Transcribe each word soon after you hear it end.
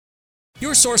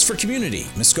Your source for community.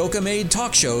 Muskoka-made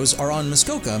talk shows are on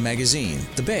Muskoka Magazine,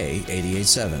 The Bay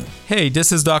 88.7. Hey,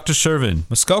 this is Dr. Shervin.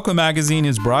 Muskoka Magazine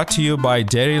is brought to you by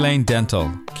Dairy Lane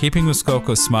Dental, keeping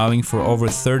Muskoka smiling for over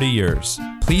 30 years.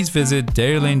 Please visit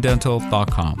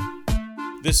dairylanedental.com.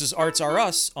 This is Arts Are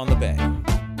Us on The Bay.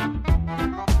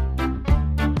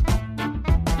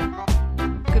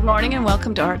 Good morning and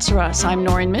welcome to Arts Are Us. I'm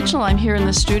Noreen Mitchell. I'm here in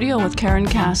the studio with Karen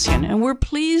Cassian, and we're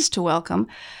pleased to welcome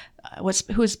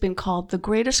who has been called the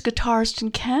greatest guitarist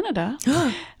in Canada,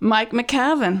 Mike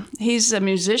McCavan. He's a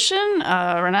musician,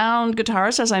 a renowned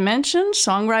guitarist, as I mentioned,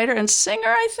 songwriter and singer,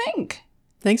 I think.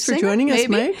 Thanks for joining us,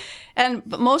 Mike. And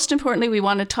most importantly, we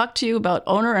want to talk to you about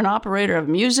owner and operator of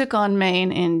Music on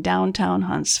Main in downtown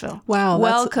Huntsville. Wow.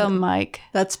 Welcome, Mike.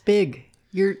 That's big.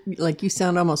 You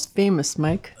sound almost famous,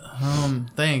 Mike.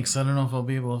 Thanks. I don't know if I'll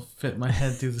be able to fit my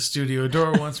head through the studio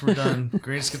door once we're done.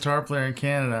 Greatest guitar player in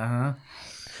Canada, huh?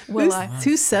 Well,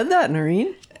 who said that,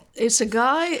 Noreen? It's a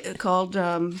guy called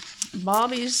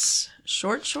Bobby's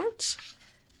Short Shorts.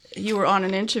 You were on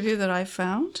an interview that I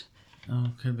found. Oh,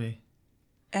 could be.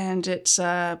 And it's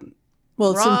it's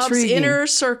Rob's intriguing. Inner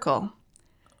Circle.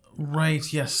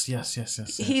 Right. Yes.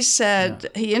 He said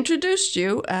he introduced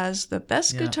you as the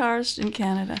best guitarist in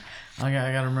Canada. I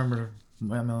got to remember to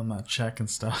mail him that check and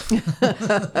stuff.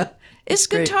 Is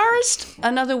guitarist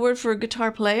another word for a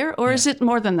guitar player, or is it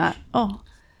more than that? Oh.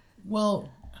 Well,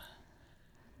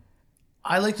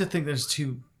 I like to think there's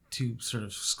two sort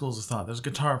of schools of thought. There's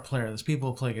guitar player. There's people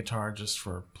who play guitar just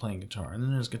for playing guitar. And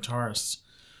then there's guitarists.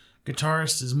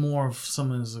 Guitarist is more of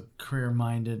someone who's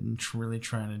career-minded and really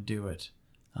trying to do it.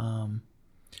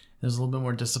 There's a little bit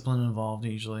more discipline involved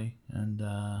usually. And,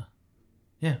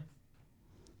 yeah.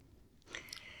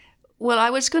 Well, I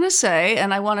was going to say,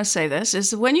 and I want to say this,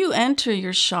 is when you enter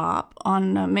your shop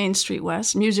on Main Street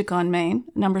West, Music on Main,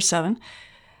 number 7,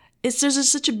 there's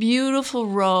such a beautiful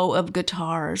row of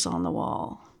guitars on the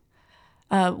wall.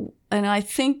 And I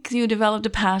think you developed a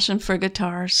passion for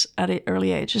guitars at an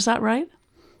early age. Is that right?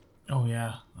 Oh,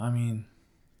 yeah. I mean,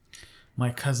 my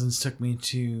cousins took me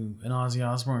to an Ozzy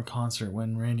Osbourne concert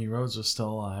when Randy Rhoads was still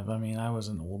alive. I mean, I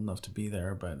wasn't old enough to be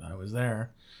there, but I was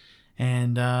there.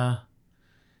 And, I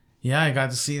got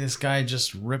to see this guy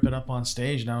just rip it up on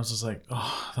stage, and I was just like,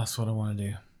 oh, that's what I want to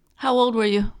do. How old were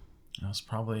you? I was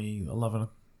probably 11.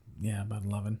 Yeah, about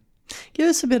 11. Give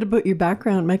us a bit about your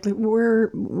background, Mike.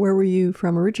 Where were you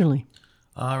from originally?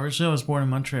 Originally, I was born in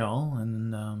Montreal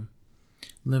and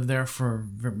lived there for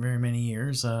very many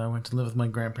years. I went to live with my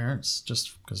grandparents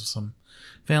just because of some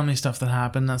family stuff that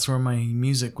happened. That's where my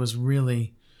music was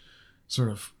really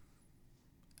sort of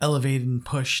elevated and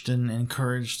pushed and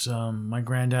encouraged. My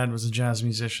granddad was a jazz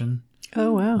musician.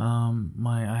 Oh, wow.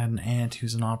 I had an aunt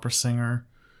who's an opera singer.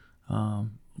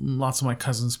 Lots of my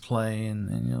cousins play, and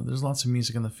there's lots of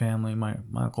music in the family. My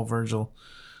Uncle Virgil,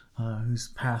 who's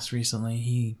passed recently,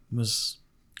 he was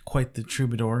quite the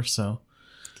troubadour. So,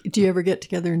 do you ever get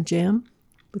together and jam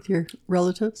with your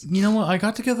relatives? You know what? I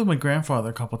got together with my grandfather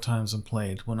a couple of times and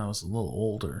played when I was a little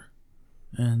older,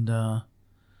 and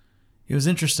it was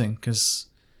interesting because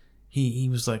he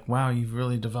was like, "Wow, you've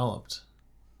really developed,"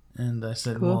 and I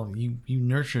said, Cool. "Well, you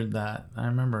nurtured that." I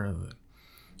remember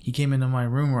he came into my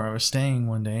room where I was staying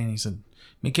one day and he said,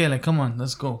 "Michele, come on,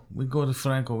 let's go. We go to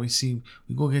Franco. We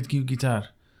go get you guitar."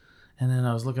 And then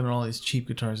I was looking at all these cheap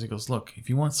guitars. He goes, "Look, if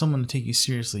you want someone to take you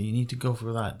seriously, you need to go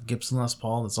for that Gibson Les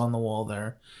Paul that's on the wall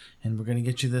there. And we're going to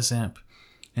get you this amp.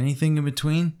 Anything in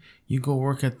between, you go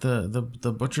work at the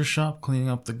butcher shop cleaning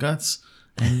up the guts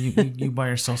and you buy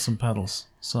yourself some pedals."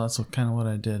 So that's kind of what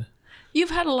I did.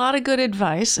 You've had a lot of good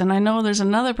advice, and I know there's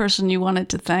another person you wanted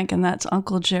to thank, and that's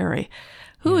Uncle Jerry.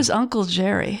 Who is Uncle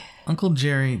Jerry? Uncle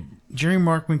Jerry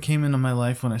Markman came into my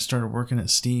life when I started working at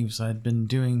Steve's. I'd been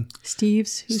doing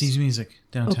Steve's Music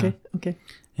downtown. Okay.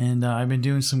 And I've been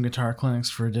doing some guitar clinics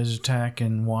for Digitech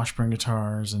and Washburn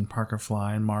Guitars and Parker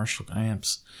Fly and Marshall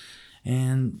amps.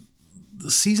 And the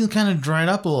season kind of dried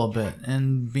up a little bit.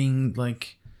 And being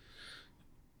like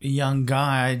a young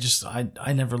guy,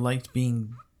 I never liked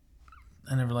downtime,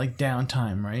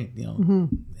 right?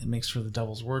 It makes for the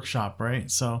devil's workshop, right?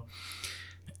 So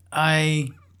I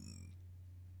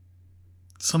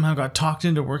somehow got talked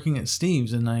into working at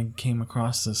Steve's, and I came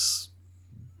across this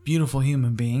beautiful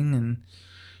human being, and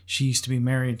she used to be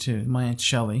married to my Aunt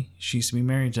Shelley. She used to be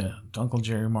married to Uncle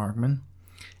Jerry Markman.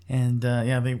 And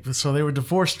they were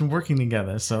divorced and working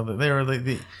together. So they were like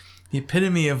the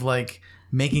epitome of like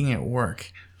making it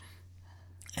work.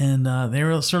 And they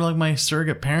were sort of like my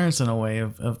surrogate parents in a way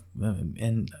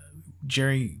and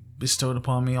Jerry bestowed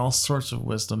upon me all sorts of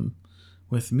wisdom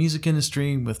with music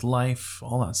industry, with life,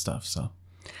 all that stuff. So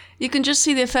You can just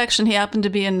see the affection. He happened to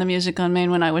be in the Music on Main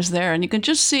when I was there, and you can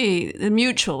just see the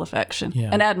mutual affection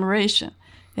and admiration.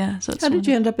 Yeah. So it's How did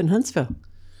you end up in Huntsville?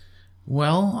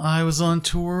 Well, I was on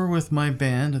tour with my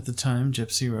band at the time,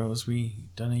 Gypsy Rose. We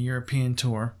done a European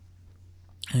tour,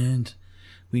 and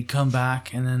we'd come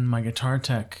back, and then my guitar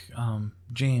tech,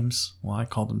 James, well, I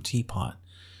called him Teapot.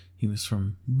 He was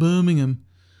from Birmingham,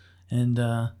 and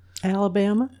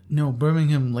Alabama? no,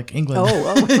 Birmingham, like England.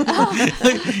 Oh.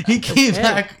 He came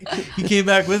back. He came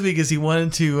back with me because he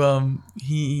wanted to.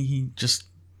 He just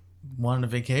wanted a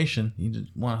vacation. He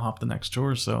didn't want to hop the next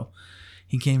tour, so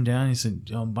he came down. He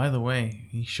said, "Oh, by the way,"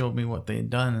 he showed me what they had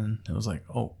done, and it was like,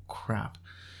 "Oh crap."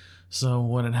 So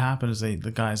what had happened is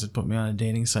the guys had put me on a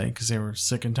dating site because they were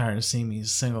sick and tired of seeing me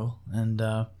as single, and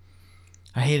I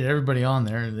hated everybody on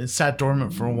there. It sat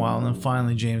dormant for a while, and then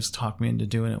finally James talked me into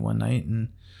doing it one night, and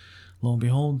lo and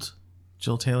behold,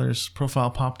 Jill Taylor's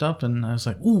profile popped up, and I was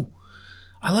like, "Ooh,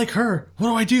 I like her. What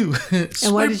do I do?"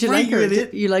 And why did you like her?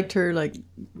 You liked her like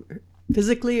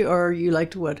physically, or you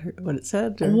liked what it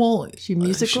said? Or Well, she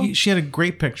musical? She had a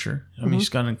great picture. I mean, she's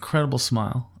got an incredible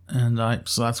smile, and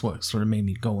so that's what sort of made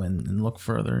me go in and look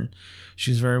further.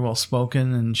 She's very well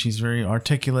spoken, and she's very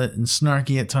articulate and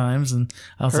snarky at times. And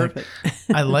I was like,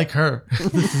 I like her.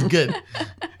 This is good.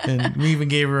 And we even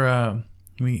gave her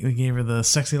we gave her the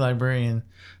sexy librarian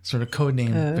sort of code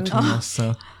name between us.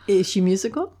 So Is she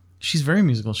musical? she's very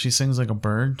musical. She sings like a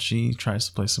bird. She tries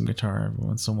to play some guitar every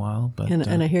once in a while. But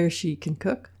And I hear she can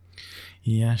cook.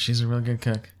 yeah, she's a real good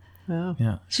cook. Wow.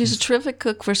 Yeah. She's a terrific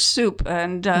cook for soup.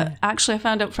 And actually, I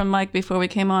found out from Mike before we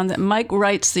came on that Mike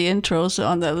writes the intros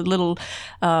on the little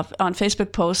on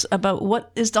Facebook posts about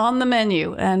what is on the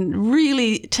menu and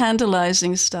really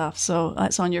tantalizing stuff. So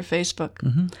it's on your Facebook.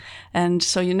 Mm-hmm. And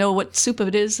so you know what soup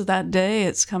it is that day.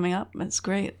 It's coming up. It's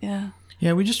great. Yeah.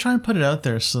 Yeah, we just try and put it out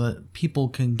there so that people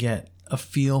can get a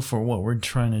feel for what we're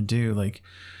trying to do. Like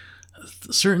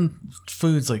certain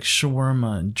foods like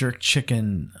shawarma, jerk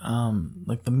chicken,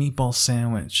 like the meatball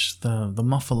sandwich, the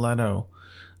muffaletto.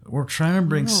 We're trying to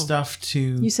bring stuff to...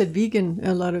 You said vegan,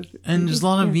 a lot of... And there's a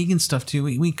lot of vegan stuff too.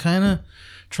 We kind of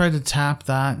try to tap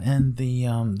that and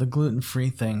the gluten-free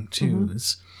thing too.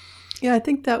 Mm-hmm. I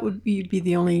think that would be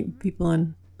the only people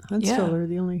in Huntsville or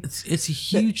the only... It's a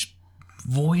huge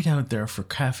void out there for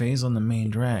cafes on the main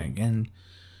drag, and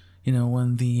you know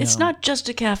when the it's not just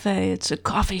a cafe; it's a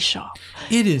coffee shop.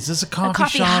 It is. It's a coffee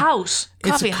shop. House.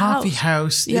 It's a coffee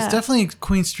house. Yeah. It's definitely a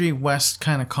Queen Street West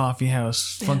kind of coffee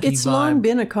house. Funky It's vibe. long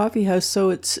been a coffee house,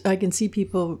 so I can see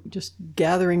people just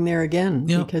gathering there again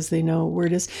because they know where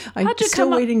it is. I'm How'd you still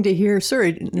come up- waiting to hear.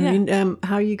 Sorry, Noreen,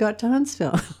 how you got to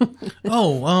Huntsville?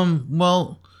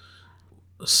 Well,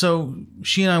 so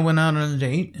she and I went out on a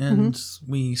date, and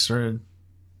we started.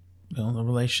 The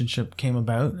relationship came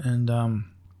about, and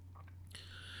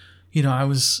I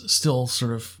was still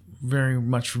sort of very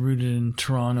much rooted in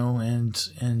Toronto,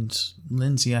 and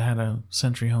Lindsay. I had a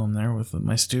Century home there with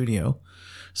my studio,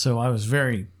 so I was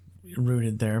very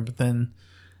rooted there. But then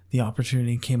the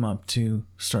opportunity came up to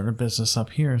start a business up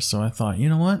here, so I thought, you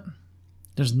know what?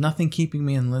 There's nothing keeping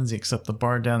me in Lindsay except the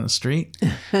bar down the street.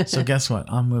 So guess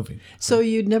what? I'm moving. So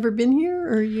you'd never been here,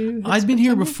 or you? I'd been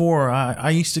here before. I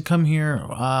used to come here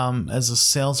as a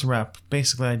sales rep.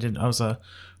 Basically, I was a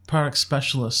product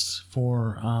specialist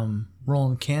for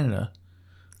Roland Canada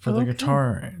for the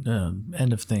guitar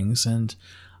end of things, and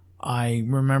I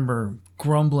remember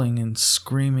grumbling and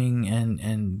screaming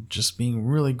and just being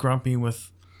really grumpy with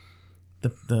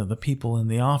the people in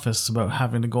the office about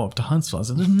having to go up to Huntsville. I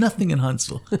said, there's nothing in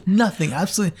Huntsville. Nothing.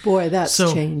 Absolutely. Boy, that's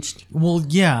changed. Well,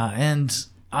 yeah. And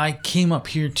I came up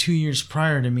here 2 years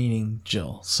prior to meeting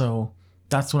Jill. So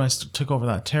that's when I took over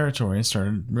that territory and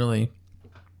started really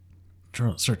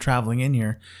traveling in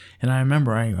here. And I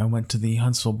remember I went to the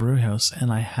Huntsville Brew House,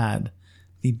 and I had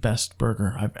the best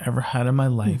burger I've ever had in my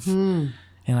life. Mm-hmm.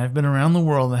 And I've been around the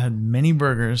world. I had many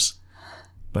burgers,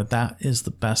 but that is the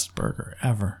best burger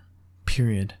ever.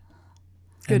 Period.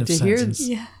 Good to hear.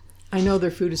 Yeah. I know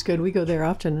their food is good. We go there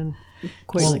often and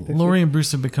quite like their Lori food. and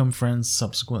Bruce have become friends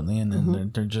subsequently,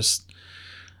 and they're just,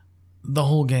 the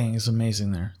whole gang is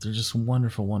amazing there. They're just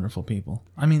wonderful, wonderful people.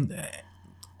 I mean,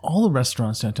 all the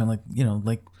restaurants downtown, like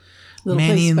Little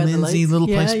Manny and Place by the Lindsay, Lights. Little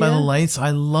Yeah, Place by the yeah. Lights. I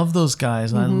love those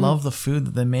guys, and I love the food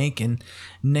that they make, and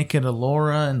Nick and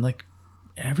Alora, and like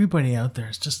everybody out there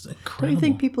is just incredible. Don't you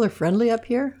think people are friendly up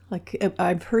here? Like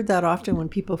I've heard that often when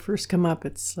people first come up.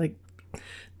 It's like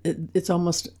it's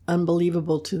almost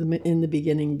unbelievable to them in the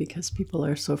beginning because people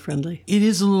are so friendly. It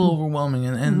is a little overwhelming,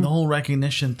 and the whole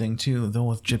recognition thing too, though,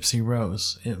 with Gypsy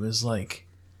Rose, it was like,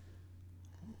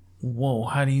 whoa,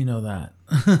 how do you know that?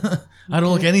 I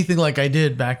don't look anything like I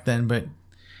did back then, but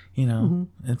You know,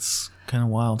 it's kind of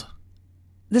wild.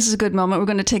 This is a good moment. We're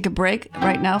going to take a break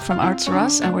right now from Arts R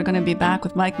Us, and we're going to be back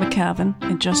with Mike McCavan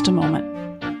in just a moment.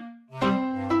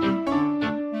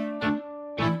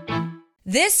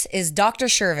 This is Dr.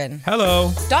 Shervin.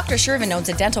 Hello. Dr. Shervin owns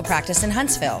a dental practice in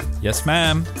Huntsville. Yes,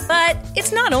 ma'am. But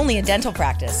it's not only a dental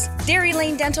practice. Dairy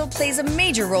Lane Dental plays a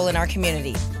major role in our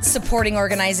community, supporting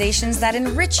organizations that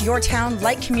enrich your town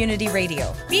like community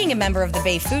radio, being a member of the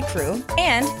Bay Food Crew,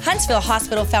 and Huntsville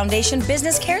Hospital Foundation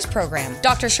Business Cares Program.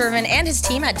 Dr. Shervin and his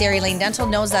team at Dairy Lane Dental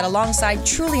knows that alongside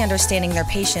truly understanding their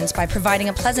patients by providing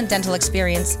a pleasant dental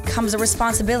experience comes a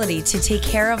responsibility to take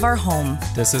care of our home.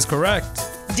 This is correct.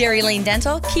 Dairy Lane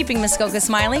Dental, keeping Muskoka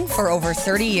smiling for over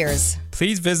 30 years.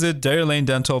 Please visit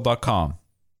dairylanedental.com.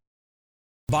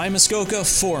 By Muskoka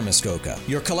for Muskoka,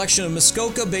 your collection of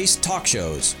Muskoka-based talk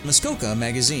shows. Muskoka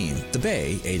Magazine, The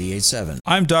Bay 88.7.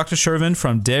 I'm Dr. Shervin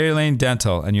from Dairy Lane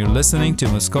Dental, and you're listening to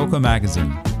Muskoka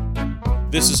Magazine.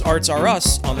 This is Arts R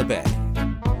Us on The Bay.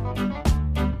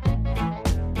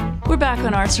 We're back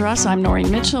on Arts R Us. I'm Noreen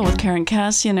Mitchell with Karen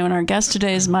Cassian, and our guest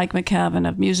today is Mike McCavan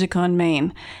of Music on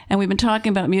Main. And we've been talking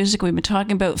about music, we've been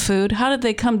talking about food. How did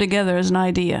they come together as an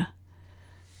idea?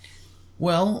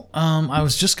 Well, I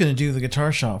was just going to do the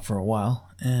guitar shop for a while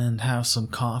and have some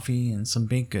coffee and some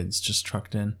baked goods just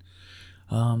trucked in.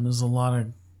 There's a lot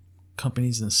of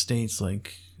companies in the States,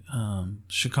 like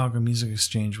Chicago Music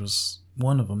Exchange was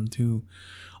one of them, to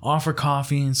offer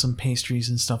coffee and some pastries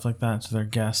and stuff like that to their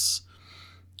guests.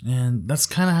 And that's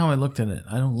kind of how I looked at it.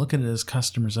 I don't look at it as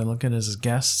customers. I look at it as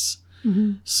guests.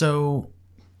 Mm-hmm. So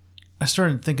I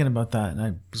started thinking about that, and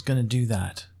I was going to do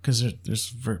that because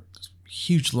there's a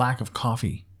huge lack of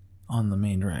coffee on the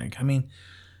main drag. I mean,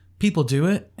 people do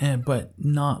it, but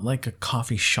not like a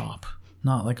coffee shop,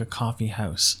 not like a coffee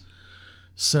house.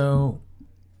 So,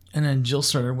 and then Jill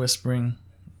started whispering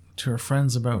to her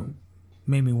friends about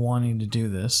maybe wanting to do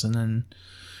this, and then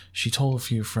she told a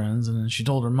few friends, and then she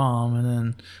told her mom, and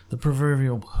then the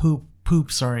proverbial poop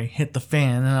hit the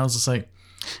fan, and I was just like,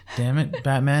 damn it,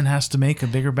 Batman has to make a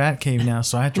bigger Batcave now,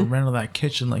 so I had to rental that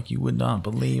kitchen like you would not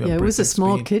believe. Yeah, it was a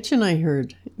small kitchen, I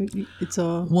heard. It's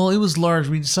all... Well, it was large.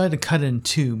 We decided to cut it in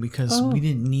two because we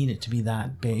didn't need it to be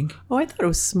that big. Oh, I thought it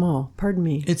was small. Pardon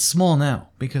me. It's small now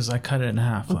because I cut it in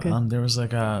half. Okay. There was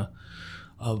like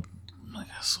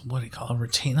what do you call it?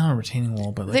 Not a retaining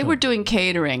wall, but like They were doing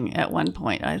catering at one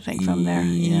point, I think, from there.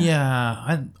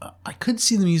 Yeah. I could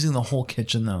see them using the whole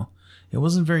kitchen though. It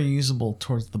wasn't very usable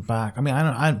towards the back. I mean,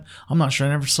 I'm not sure. I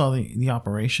never saw the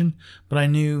operation, but I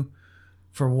knew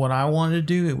for what I wanted to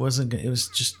do, it was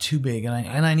just too big,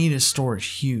 and I needed storage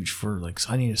huge for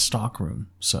I needed a stock room.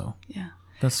 So Yeah.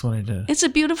 that's what I did. It's a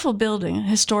beautiful building, a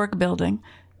historic building,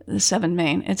 the 7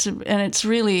 Main. It's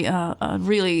really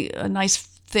a nice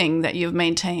thing that you've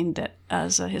maintained it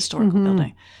as a historical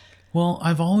building. Well,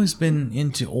 I've always been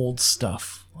into old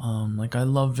stuff. I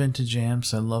love vintage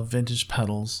amps. I love vintage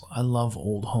pedals. I love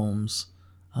old homes.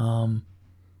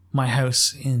 My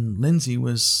house in Lindsay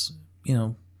was,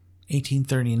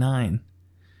 1839.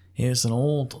 It was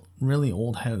an really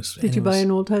old house. Did you buy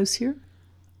an old house here?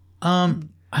 I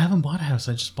haven't bought a house.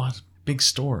 I just bought a big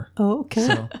store. Oh,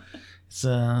 okay.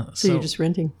 So you're just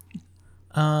renting?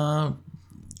 No,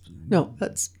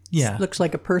 looks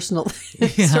like a personal thing.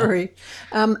 Yeah. Sorry.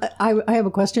 I have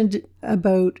a question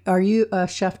about, are you a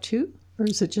chef too? Or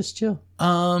is it just Jill?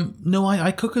 No,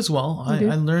 I cook as well.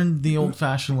 I learned the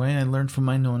old-fashioned way. I learned from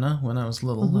my Nona when I was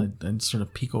little. I'd sort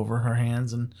of peek over her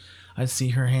hands, and I'd see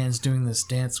her hands doing this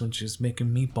dance when she was making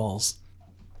meatballs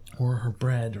or her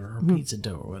bread or her pizza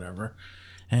dough or whatever.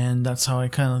 And that's how I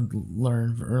kind of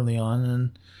learned early on.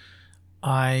 And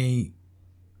I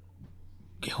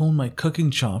honed my cooking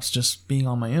chops just being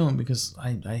on my own because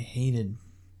I hated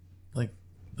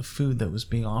the food that was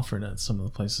being offered at some of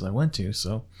the places I went to.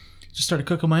 So just started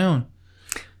cooking my own.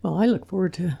 Well, I look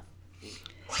forward to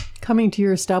coming to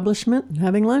your establishment and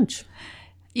having lunch.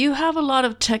 You have a lot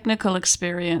of technical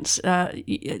experience,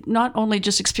 not only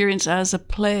just experience as a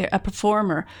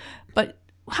performer, but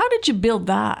how did you build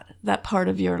that part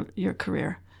of your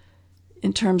career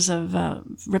in terms of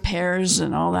repairs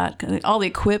and all that, all the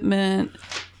equipment?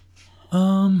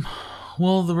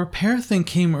 Well, the repair thing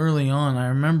came early on. I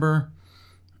remember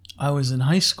I was in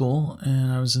high school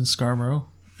and I was in Scarborough,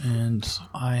 and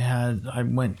I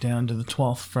went down to the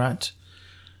 12th fret.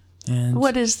 And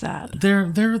what is that? They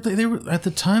were at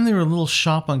the time they were a little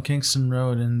shop on Kingston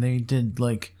Road, and they did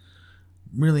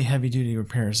really heavy duty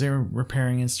repairs. They were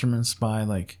repairing instruments by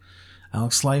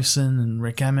Alex Lifeson and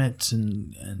Rick Emmett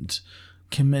and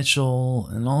Kim Mitchell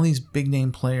and all these big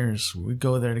name players would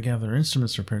go there to get their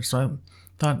instruments repaired. So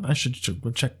thought I should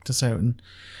go check this out. And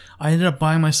I ended up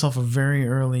buying myself a very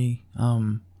early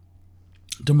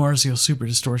DiMarzio Super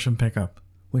Distortion pickup,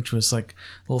 which was like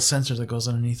a little sensor that goes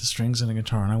underneath the strings in a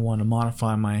guitar, and I wanted to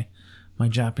modify my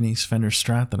Japanese Fender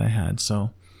Strat that I had. So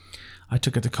I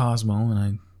took it to Cosmo and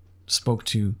I spoke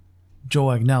to Joe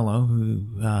Agnello,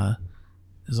 who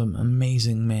is an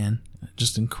amazing man,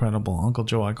 just incredible. Uncle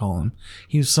Joe, I call him.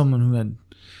 He was someone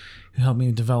who helped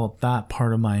me develop that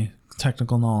part of my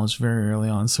technical knowledge very early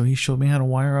on. So he showed me how to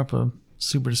wire up a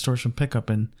Super Distortion pickup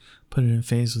and put it in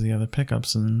phase with the other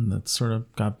pickups, and that sort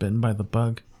of got bitten by the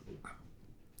bug.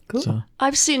 Cool. So,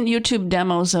 I've seen YouTube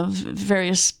demos of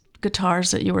various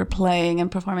guitars that you were playing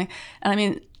and performing. And I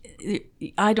mean,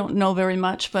 I don't know very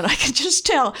much, but I can just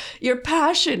tell you're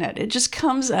passionate. It just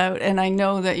comes out, and I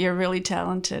know that you're really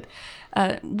talented.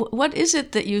 What is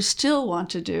it that you still want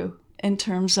to do in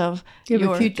terms of Do you have a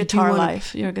your future- do you guitar wanna-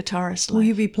 life, your guitarist Will life?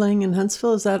 you be playing in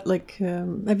Huntsville? Is that like,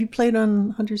 have you played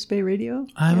on Hunters Bay Radio?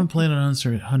 I haven't played on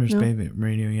Hunter's Bay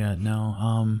Radio yet.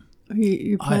 No. Are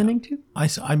you planning to?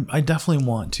 I definitely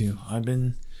want to. I've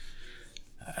been,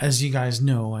 as you guys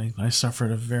know, I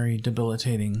suffered a very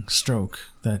debilitating stroke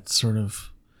that sort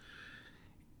of.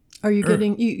 Are you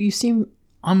getting, you seem,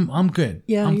 I'm good.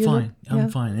 Yeah, I'm you fine. look- yeah. I'm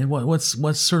fine. And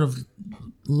what's sort of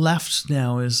left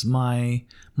now is my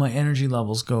energy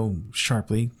levels go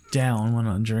sharply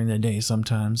down during the day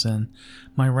sometimes, and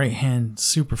my right hand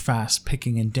super fast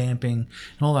picking and damping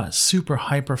and all that super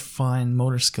hyper fine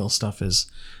motor skill stuff is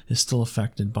still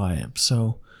affected by it.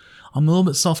 So I'm a little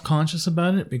bit self-conscious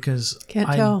about it because Can't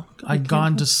tell. I'd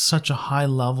gone to such a high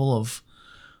level of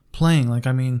playing. Like,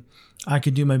 I mean, I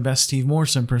could do my best Steve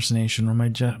Morse impersonation or my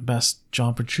best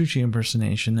John Petrucci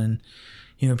impersonation,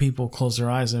 and people close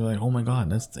their eyes and they're like, "Oh my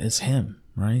God, it's him,"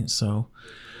 right? So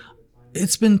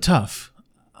it's been tough.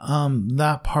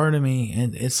 That part of me,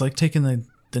 and it's like taking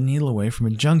the needle away from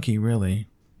a junkie, really.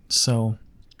 So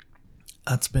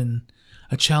that's been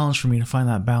a challenge for me to find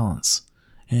that balance.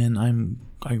 And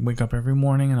I wake up every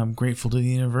morning and I'm grateful to the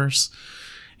universe,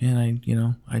 and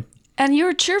I And you're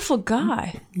a cheerful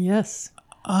guy. yes,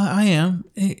 I am.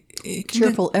 It can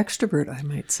cheerful extrovert, I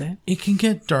might say. it can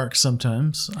get dark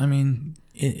sometimes. I mean,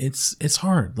 it's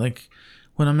hard. Like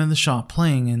when I'm in the shop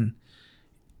playing, and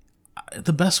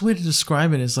the best way to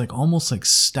describe it is like almost like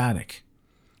static.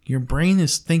 Your brain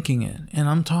is thinking it, and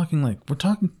we're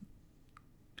talking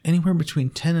anywhere between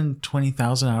 10 and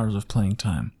 20,000 hours of playing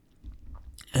time.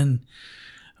 And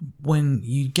when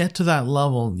you get to that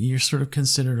level, you're sort of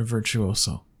considered a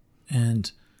virtuoso.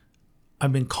 And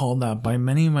I've been called that by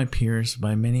many of my peers,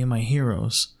 by many of my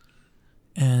heroes.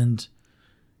 And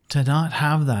to not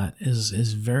have that is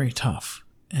very tough.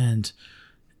 And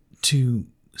to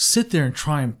sit there and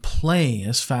try and play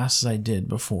as fast as I did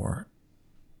before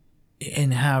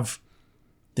and have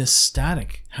this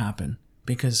static happen,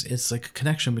 because it's like a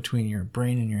connection between your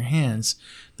brain and your hands,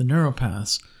 the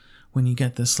neuropaths. When you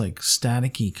get this like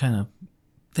staticky kind of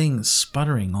thing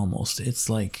sputtering almost, it's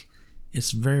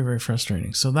very, very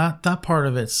frustrating. So that part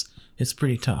of it's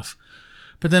pretty tough.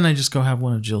 But then I just go have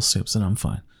one of Jill's soups and I'm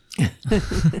fine.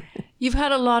 You've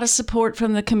had a lot of support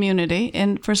from the community,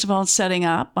 and first of all, setting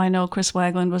up. I know Chris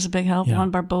Wagland was a big help, Yeah.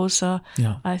 Juan Barbosa.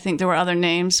 Yeah. I think there were other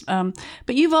names.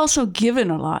 But you've also given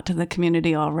a lot to the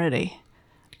community already.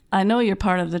 I know you're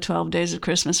part of the 12 Days of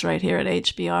Christmas right here at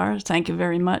HBR. Thank you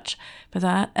very much for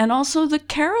that. And also the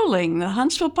caroling, the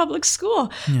Huntsville Public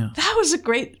School. Yeah. That was a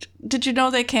great... Did you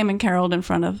know they came and caroled in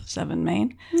front of 7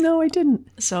 Main? No, I didn't.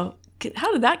 So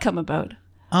how did that come about?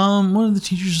 One of the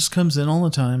teachers just comes in all the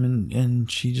time,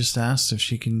 and she just asks if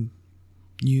she can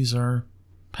use our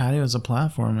patio as a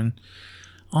platform. And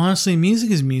honestly,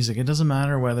 music is music. It doesn't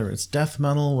matter whether it's death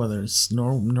metal, whether it's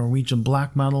Norwegian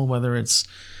black metal, whether it's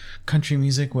country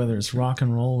music, whether it's rock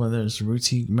and roll, whether it's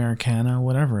rootsy Americana,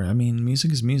 whatever. I mean,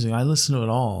 music is music. I listen to it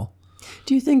all.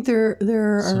 Do you think there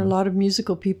are a lot of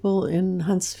musical people in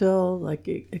Huntsville, like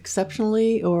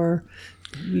exceptionally, or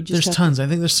you just There's have tons. I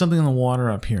think there's something in the water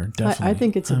up here. Definitely. I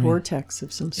think it's a mean, vortex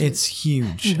of some sort. It's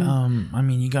huge. I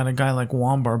mean, you got a guy like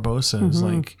Juan Barbosa, who's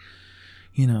like,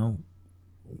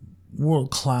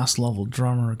 world-class level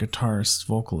drummer, guitarist,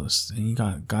 vocalist. And you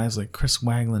got guys like Chris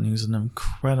Wagland, who's an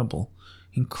incredible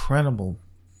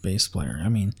bass player. I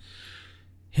mean,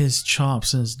 his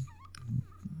chops and his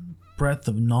breadth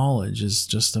of knowledge is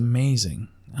just amazing.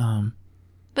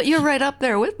 But you're right up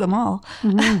there with them all.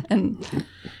 And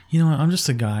You know what? I'm just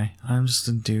a guy. I'm just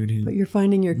a dude who. But you're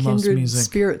finding your loves kindred music.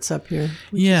 spirits up here.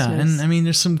 which Yeah, is nice. and I mean,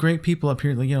 there's some great people up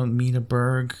here. Like, Mita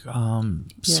Berg,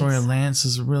 Sawyer Lance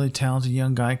is a really talented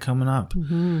young guy coming up.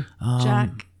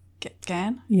 Jack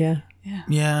Gan. Yeah.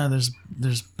 Yeah,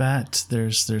 there's Bet,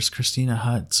 there's Christina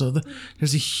Hutt. So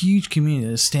there's a huge community.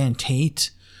 There's Stan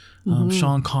Tate,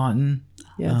 Sean Cotton.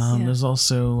 Yes. There's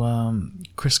also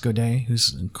Chris Godet,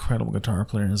 who's an incredible guitar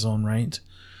player in his own right.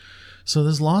 So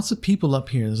there's lots of people up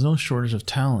here. There's no shortage of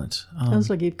talent. Sounds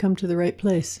like you've come to the right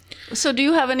place. So do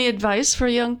you have any advice for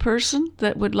a young person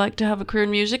that would like to have a career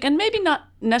in music? And maybe not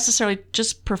necessarily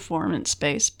just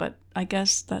performance-based, but I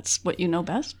guess that's what you know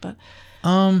best. But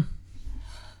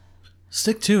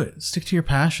stick to it. Stick to your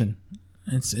passion.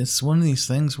 It's one of these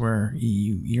things where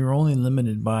you're only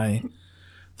limited by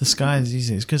the skies these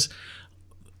days, because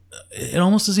it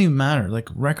almost doesn't even matter. Like,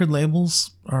 record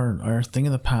labels are a thing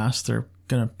of the past. They're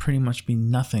gonna pretty much be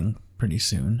nothing pretty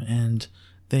soon, and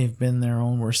they've been their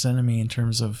own worst enemy in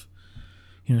terms of,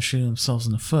 shooting themselves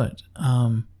in the foot.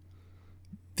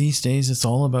 These days it's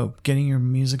all about getting your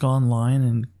music online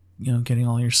and getting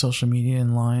all your social media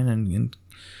in line and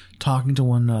talking to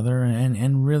one another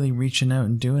and really reaching out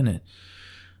and doing it.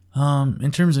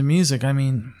 In terms of music, I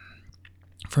mean,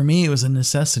 for me it was a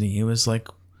necessity. It was like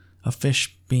a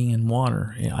fish being in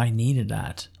water. I needed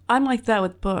that. I'm like that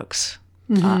with books.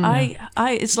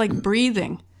 It's like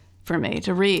breathing for me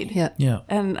to read. Yeah.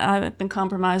 And I've been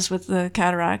compromised with the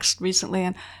cataracts recently,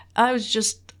 and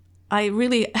I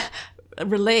really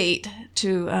relate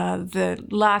to the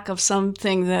lack of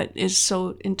something that is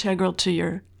so integral to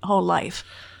your whole life.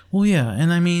 Well, yeah,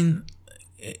 and I mean,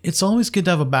 it's always good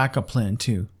to have a backup plan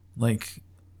too. Like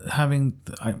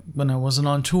when I wasn't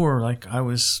on tour, like I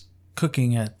was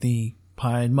cooking at the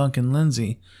Pied Monk and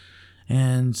Lindsay,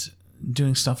 and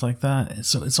doing stuff like that.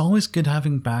 So it's always good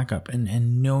having backup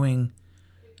and knowing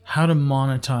how to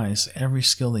monetize every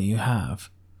skill that you have.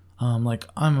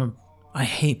 I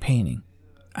hate painting,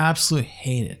 absolutely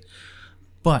hate it,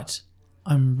 but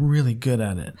I'm really good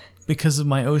at it because of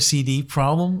my OCD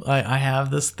problem. I have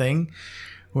this thing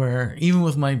where even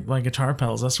with my guitar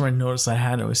pedals, that's where I noticed I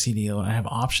had OCD. I have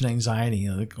option anxiety.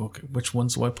 Like, okay, which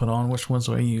ones do I put on? Which ones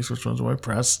do I use? Which ones do I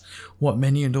press? What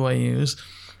menu do I use?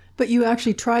 But you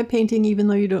actually try painting even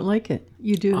though you don't like it.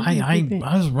 You do. I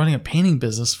was running a painting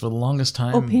business for the longest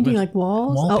time. Oh, painting like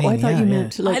walls? Wall painting, I thought you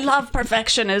meant to, like... I love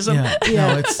perfectionism.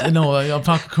 Yeah. I'm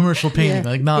talking commercial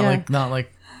painting, not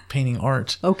like painting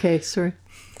art. Okay, sorry.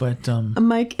 But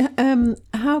Mike,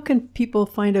 how can people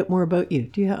find out more about you?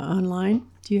 Do you have online?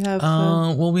 Do you have?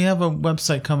 Well, we have a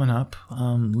website coming up.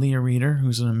 Leah Reeder,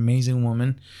 who's an amazing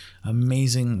woman,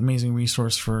 amazing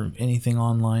resource for anything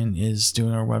online, is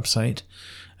doing our website.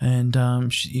 And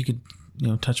you could,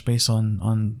 touch base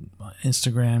on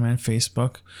Instagram and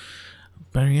Facebook.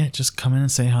 Better yet, just come in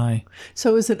and say hi.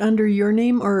 So is it under your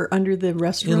name or under the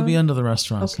restaurant? It'll be under the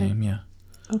restaurant's name, yeah.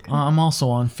 Okay. I'm also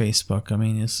on Facebook. I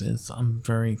mean, I'm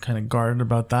very kind of guarded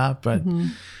about that, but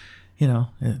I'm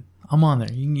on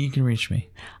there. You can reach me.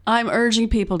 I'm urging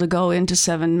people to go into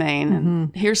 7 Main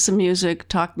and hear some music,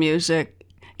 talk music,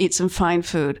 eat some fine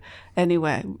food.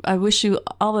 Anyway, I wish you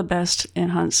all the best in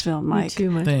Huntsville, Mike. Me too,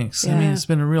 Mike. Thanks. Yeah. I mean, it's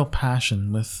been a real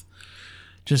passion with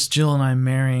just Jill and I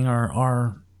marrying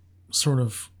our sort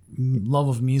of love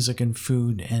of music and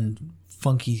food and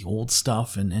funky old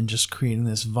stuff and just creating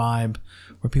this vibe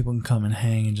where people can come and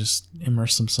hang and just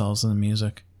immerse themselves in the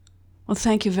music. Well,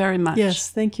 thank you very much. Yes,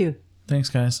 thank you. Thanks,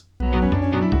 guys.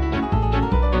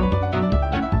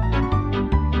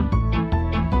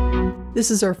 This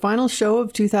is our final show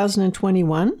of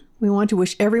 2021. We want to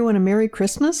wish everyone a Merry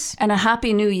Christmas. And a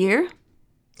Happy New Year.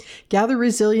 Gather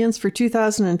resilience for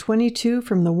 2022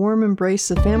 from the warm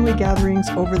embrace of family gatherings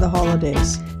over the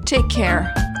holidays. Take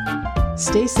care.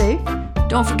 Stay safe.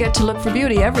 Don't forget to look for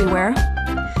beauty everywhere.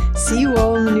 See you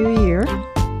all in the new year.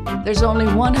 There's only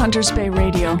one Hunters Bay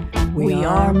Radio. We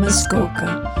are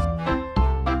Muskoka.